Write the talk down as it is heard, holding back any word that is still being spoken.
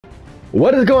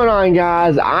What is going on,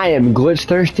 guys? I am Glitch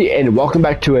Thirsty and welcome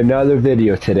back to another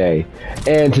video today.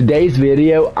 In today's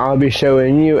video, I'll be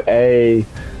showing you a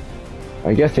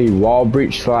wall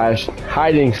breach slash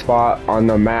hiding spot on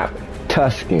the map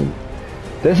Tuscan.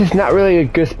 This is not really a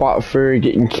good spot for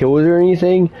getting killed or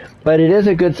anything, but it is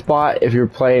a good spot if you're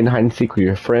playing hide and seek with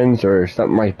your friends or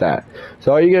something like that.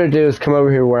 So all you gotta do is come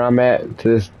over here where I'm at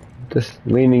to this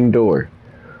leaning door.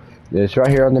 It's right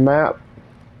here on the map.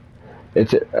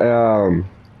 It's in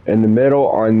the middle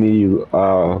on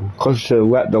the closer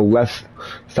to the left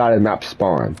side of the map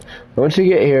spawn. So once you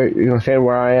get here, you're gonna stand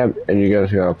where I am, and you're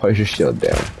gonna place your shield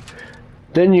down.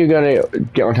 Then you're gonna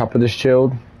get on top of this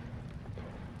shield,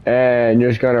 and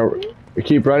you're just gonna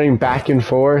keep running back and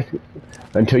forth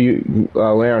until you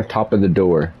land on top of the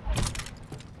door.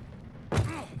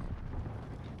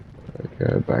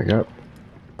 Okay, back up.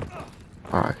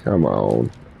 Ah, come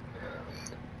on.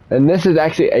 And this is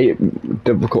actually a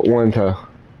difficult one to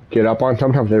get up on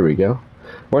sometimes. There we go.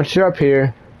 Once you're up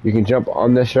here, you can jump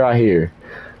on this right here.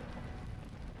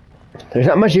 There's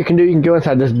not much you can do. You can go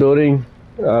inside this building,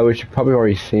 which you've probably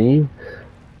already seen.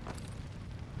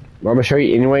 I'm going to show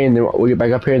you anyway, and then we'll get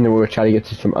back up here, and then we'll try to get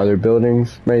to some other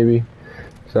buildings, maybe.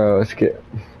 So let's get,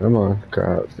 come on,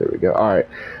 crowds. There we go. Alright.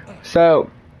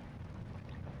 So,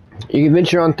 you can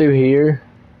venture on through here.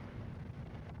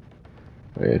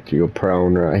 I have to go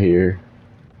prone right here,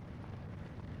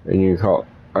 and you can call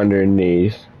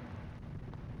underneath.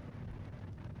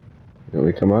 Then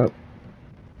we come up.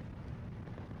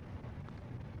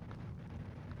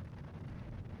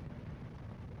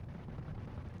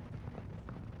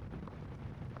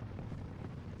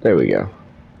 There we go.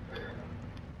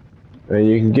 And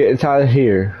you can get inside of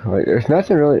here. Like, there's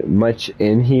nothing really much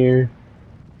in here,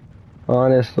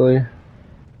 honestly.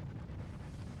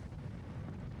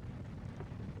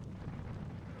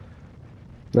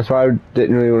 That's why I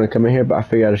didn't really want to come in here, but I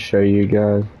figured I'd show you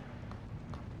guys.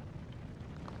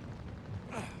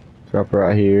 Drop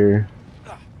right here.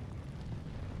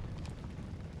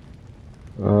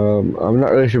 I'm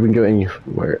not really sure we can go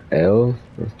anywhere else.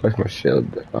 Let's place my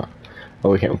shield. Oh,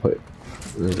 we can't put it.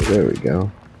 There we go.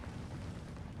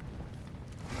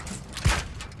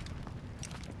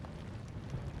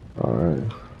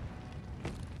 Alright.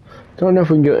 Don't know if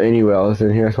we can go anywhere else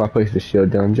in here, so I placed the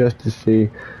shield down just to see.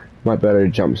 Might better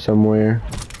jump somewhere.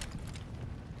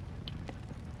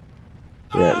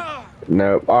 Yeah.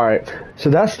 Nope. Alright. So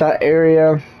that's that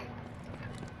area.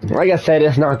 Like I said,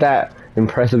 it's not that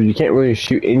impressive. You can't really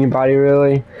shoot anybody,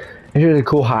 really. It's just a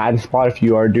cool hiding spot if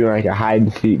you are doing like a hide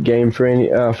and seek game for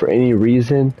any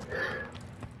reason.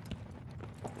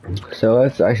 So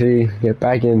let's actually get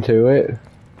back into it.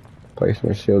 Place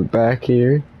my shield back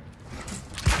here.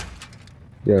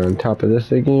 Get on top of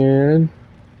this again.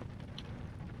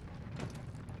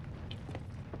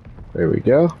 There we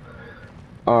go.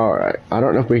 Alright, I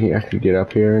don't know if we can actually get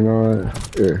up here or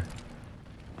not. Here.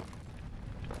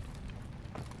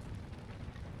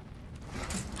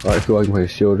 Alright, cool, I can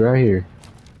place a shield right here.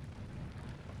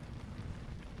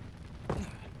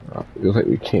 Oh, looks like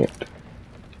we can't.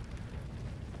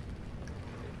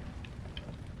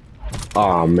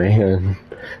 Aw, man.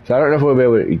 So I don't know if we'll be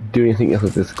able to do anything else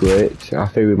with this glitch. I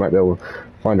think we might be able to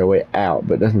find a way out,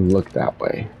 but it doesn't look that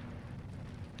way.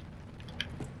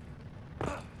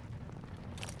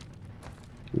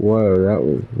 Whoa, that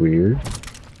was weird.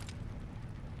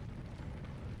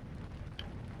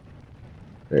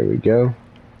 There we go.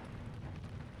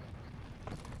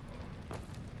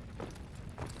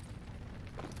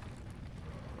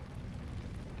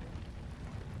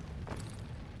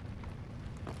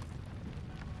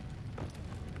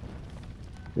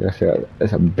 Yes, yeah,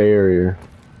 that's a barrier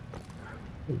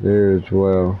there as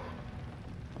well.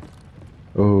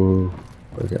 Oh,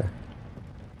 okay.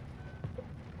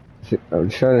 I'm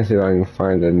trying to see if I can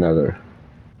find another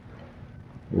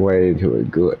way to a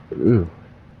glitch. Ooh,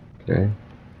 okay.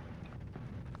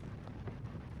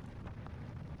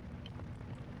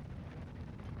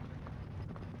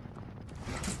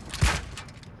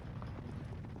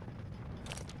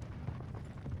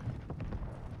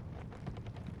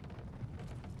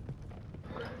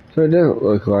 So it doesn't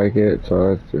look like it, so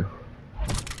let's do.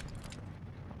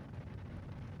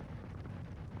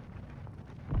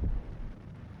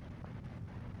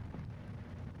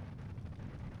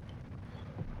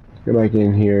 Go back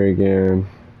in here again.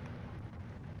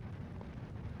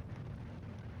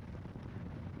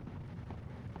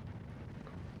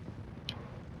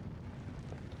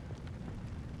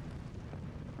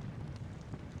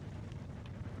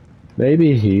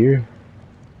 Maybe here.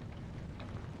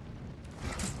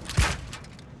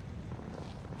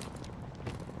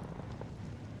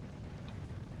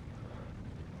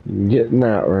 Getting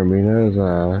that, Remy, knows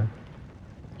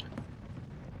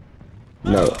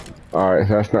no. Alright,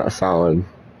 so that's not solid.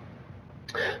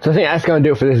 So I think that's gonna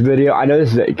do it for this video. I know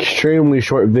this is an extremely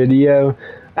short video.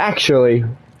 Actually,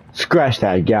 scratch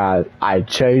that, guys. I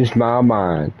changed my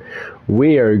mind.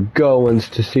 We are going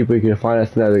to see if we can find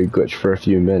us another glitch for a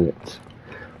few minutes.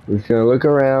 We're just gonna look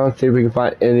around, see if we can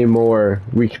find any more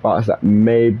weak spots that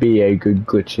may be a good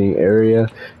glitching area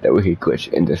that we could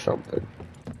glitch into something.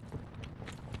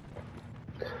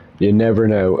 You never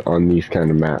know on these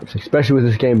kind of maps, especially with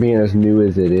this game being as new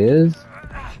as it is.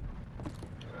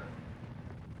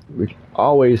 We can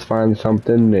always find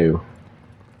something new.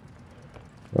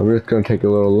 I'm just gonna take a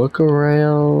little look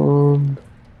around.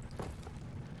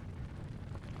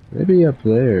 Maybe up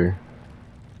there.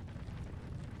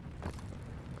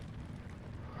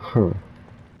 Huh.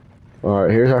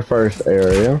 Alright, here's our first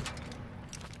area.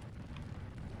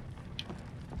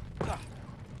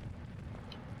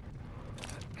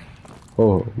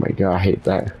 Oh my god, I hate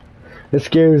that. It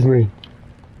scares me.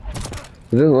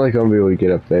 It doesn't look like I'm gonna be able to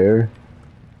get up there.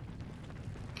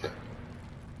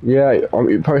 Yeah,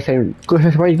 you're probably saying,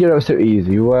 why you get up so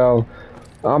easy? Well,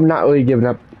 I'm not really giving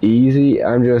up easy,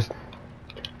 I'm just...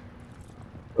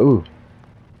 Ooh.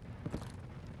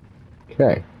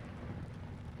 Okay.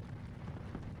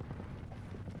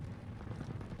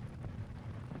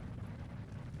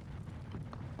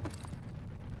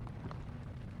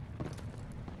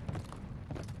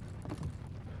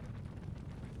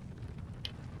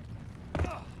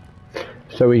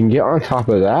 So we can get on top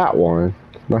of that one.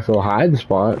 Nice little hiding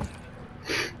spot.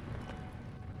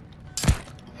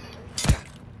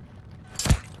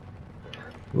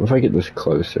 What if I get this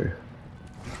closer?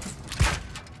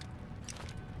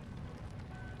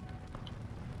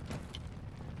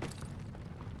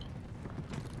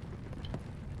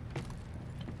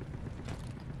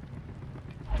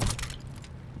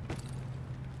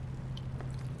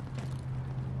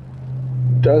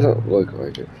 Doesn't look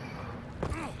like it.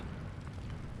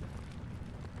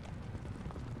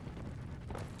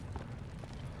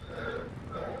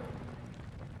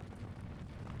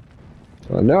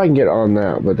 Well, now I can get on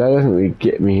that, but that doesn't really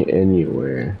get me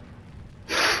anywhere.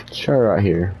 Let's try right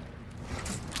here.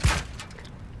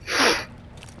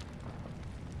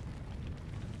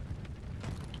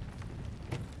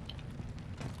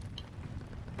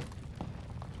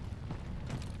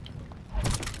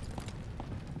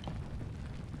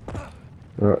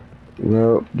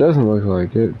 No, doesn't look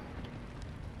like it.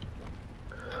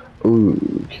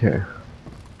 Ooh, okay.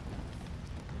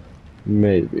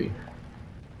 Maybe.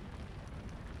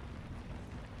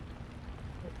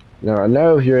 Now I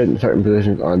know if you're in certain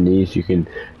positions on these, you can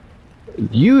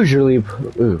usually.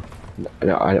 Ooh,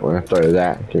 no, I didn't want to throw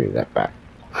that. Give me that back.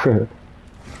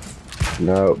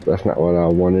 No, that's not what I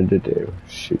wanted to do.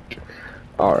 Shoot.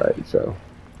 Alright, so.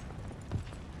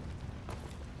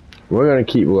 We're gonna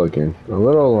keep looking a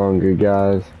little longer,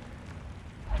 guys.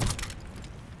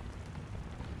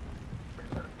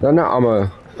 So now I'm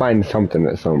gonna find something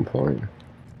at some point.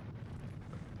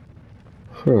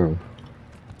 Huh.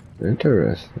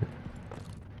 Interesting.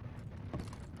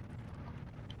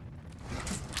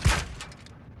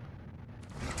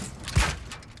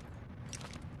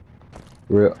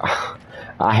 Real.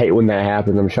 I hate when that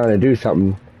happens. I'm trying to do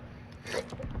something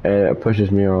and it pushes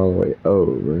me all the way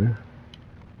over.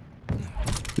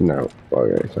 No.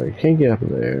 Okay, so I can't get up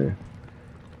there.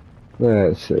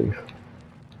 Let's see.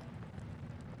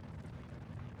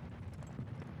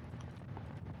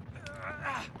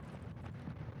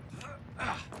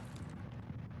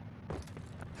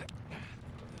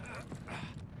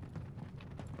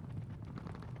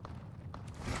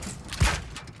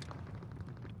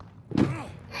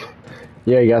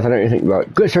 Yeah, guys, I know what you think about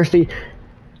it. Good, Thirsty.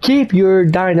 Keep your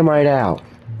dynamite out.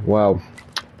 Well,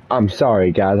 I'm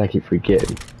sorry, guys. I keep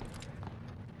forgetting.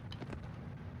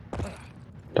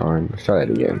 Darn. Let's try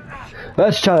that again.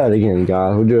 Let's try that again,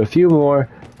 guys. We'll do a few more,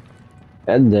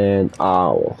 and then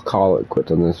I'll call it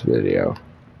quits on this video.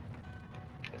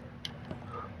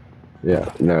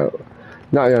 Yeah, no.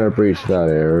 Not gonna breach that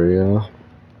area.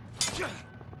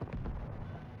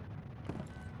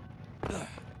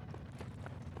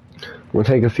 We'll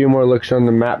take a few more looks on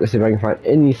the map to see if I can find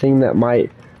anything that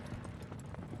might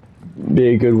be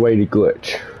a good way to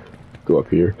glitch. Go up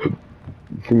here.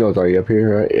 He knows already up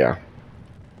here, right? Yeah.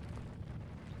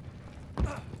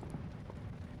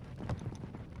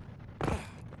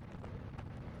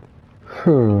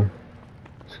 Huh.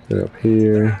 Let's get up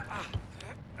here.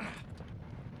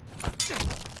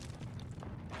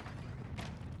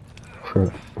 Huh.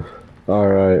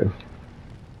 Alright.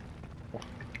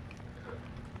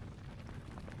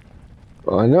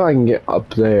 I know I can get up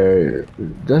there.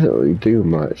 It doesn't really do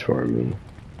much for me.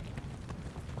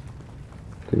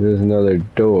 There's another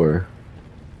door.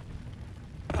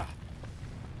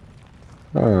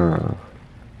 Ah.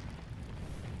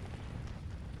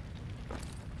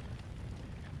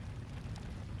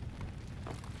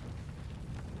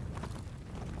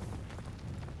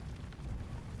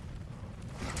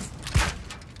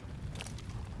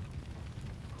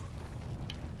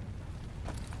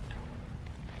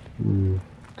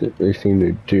 Didn't really seem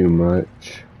to do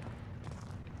much.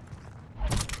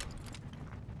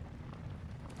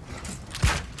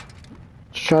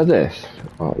 Let's try this.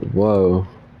 Oh, whoa.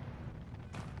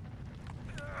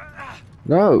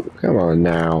 No, come on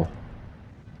now.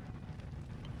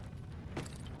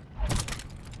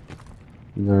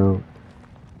 No.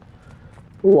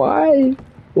 Why?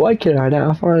 Why can I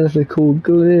not find this a cool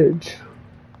glitch?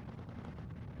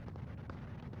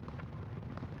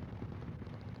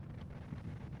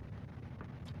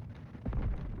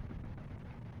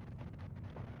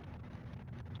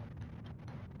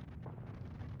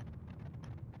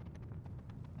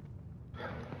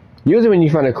 Usually when you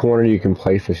find a corner you can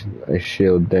place a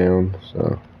shield down,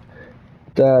 so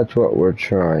that's what we're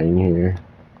trying here.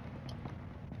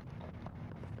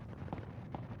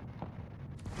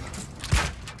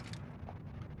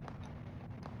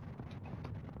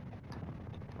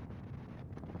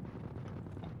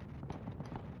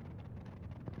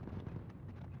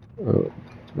 Oh,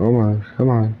 almost, come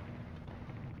on.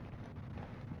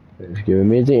 It's giving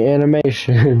me the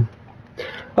animation.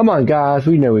 Come on guys,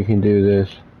 we know we can do this.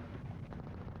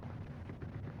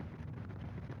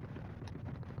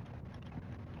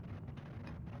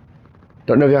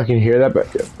 Don't know if y'all can hear that, but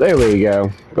there we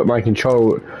go. But my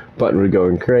control button was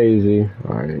going crazy.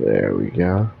 Alright, there we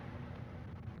go.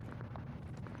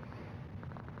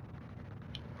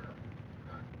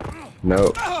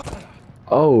 Nope.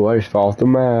 Oh, I just fell off the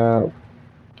map.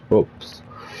 Whoops.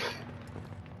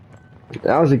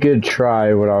 That was a good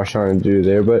try what I was trying to do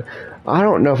there, but I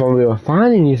don't know if I'm able to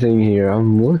find anything here.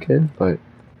 I'm looking, but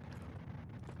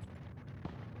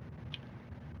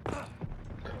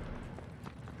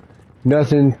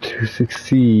nothing to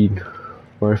succeed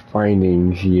my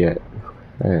findings yet.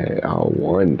 Hey, I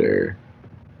wonder.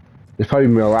 This probably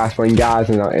be my last one, guys,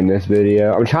 in this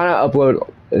video. I'm trying to upload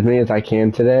as many as I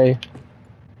can today.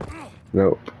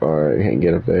 Nope. Alright, I can't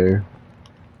get up there.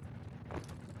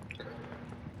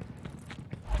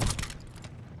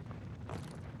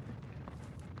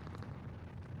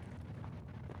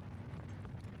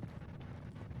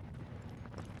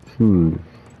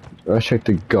 Let's check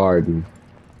the garden.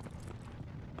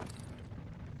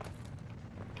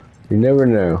 You never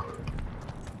know.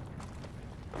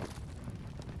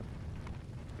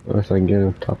 Unless I can get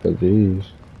on top of these.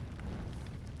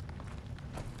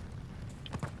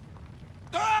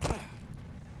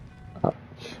 Ouch.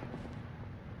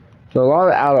 So a lot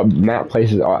of out of map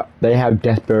places they have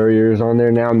death barriers on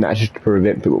there now, and that's just to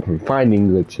prevent people from finding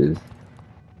glitches.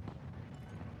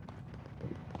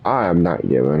 I am not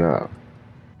giving up.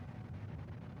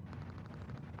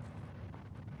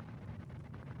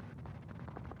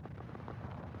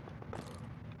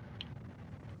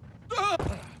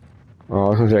 Oh, I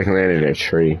was gonna say I can land in a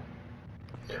tree.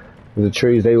 The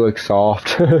trees, they look soft.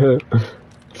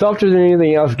 Softer than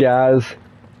anything else, guys.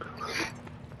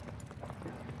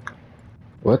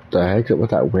 What the heck's up with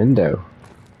that window?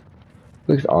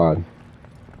 Looks odd.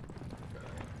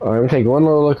 Alright, I'm gonna take one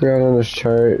little look around on this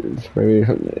chart. Maybe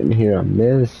something in here I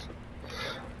missed.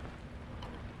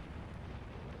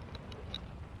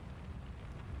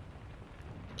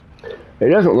 It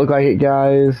doesn't look like it,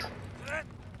 guys.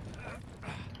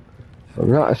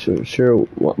 I'm not sure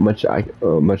what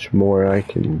much more I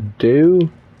can do.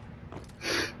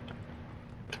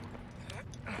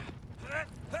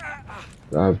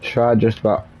 I've tried just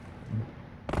about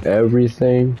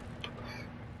everything.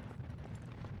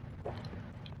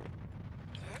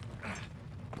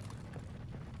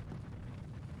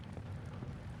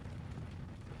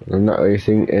 I'm not really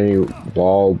seeing any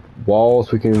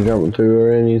walls we can jump through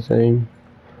or anything.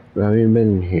 We haven't even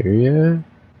been in here yet.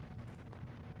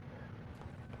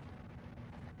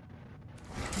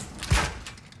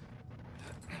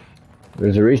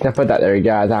 There's a reason I put that there,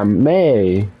 guys. I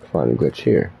may find a glitch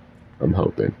here. I'm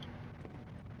hoping.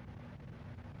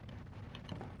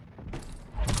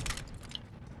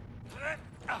 I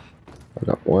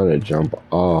don't want to jump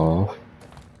off.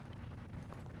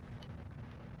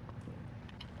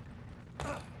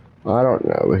 I don't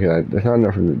know because there's not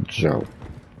enough room to jump.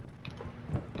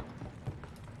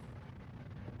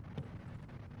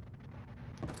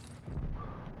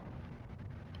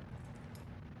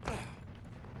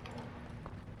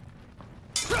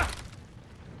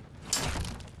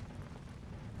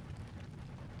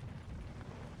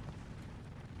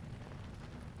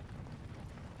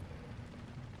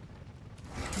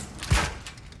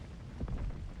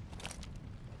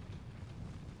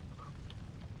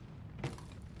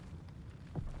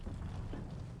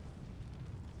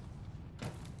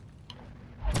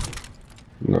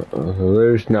 No,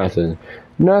 there's nothing.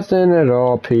 Nothing at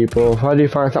all, people. If I do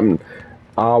find something,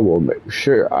 I will make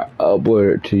sure I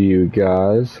upload it to you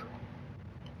guys.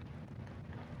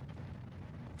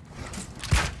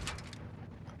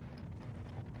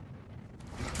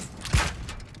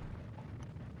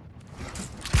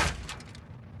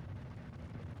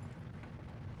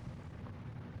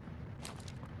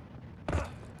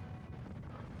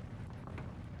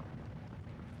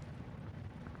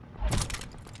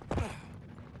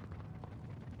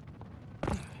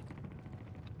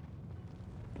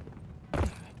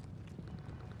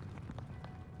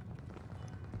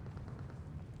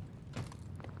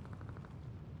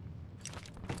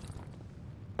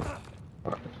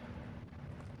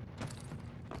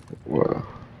 Well,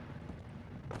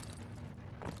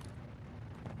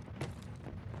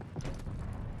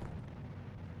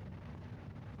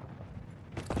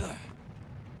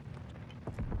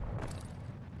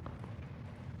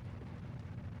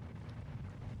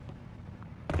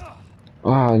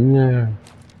 oh no.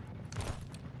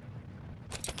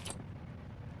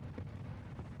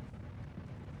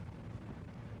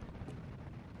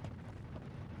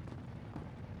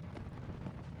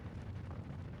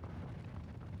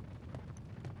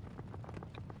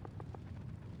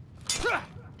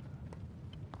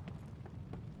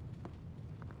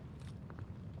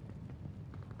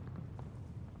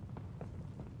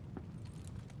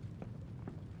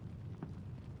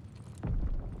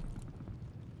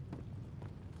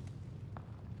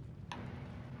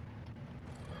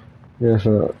 Yeah,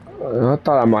 so I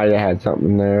thought I might have had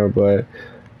something there, but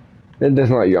it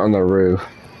doesn't let you on the roof.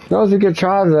 That was a good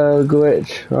try though,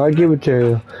 Glitch. I'll give it to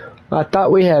you. I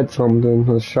thought we had something.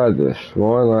 Let's try this.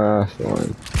 One last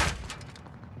one.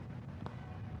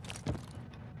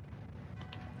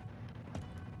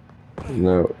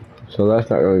 No. So that's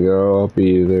not gonna go up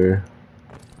either.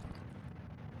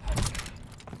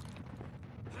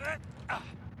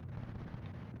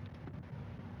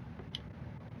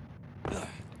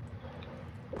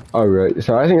 Alright,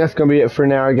 so I think that's going to be it for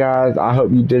now, guys. I hope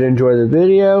you did enjoy the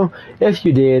video. If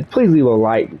you did, please leave a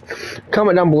like.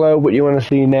 Comment down below what you want to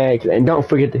see next. And don't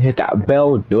forget to hit that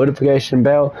bell, notification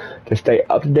bell, to stay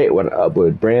up to date when I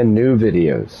upload brand new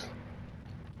videos.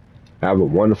 Have a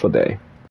wonderful day.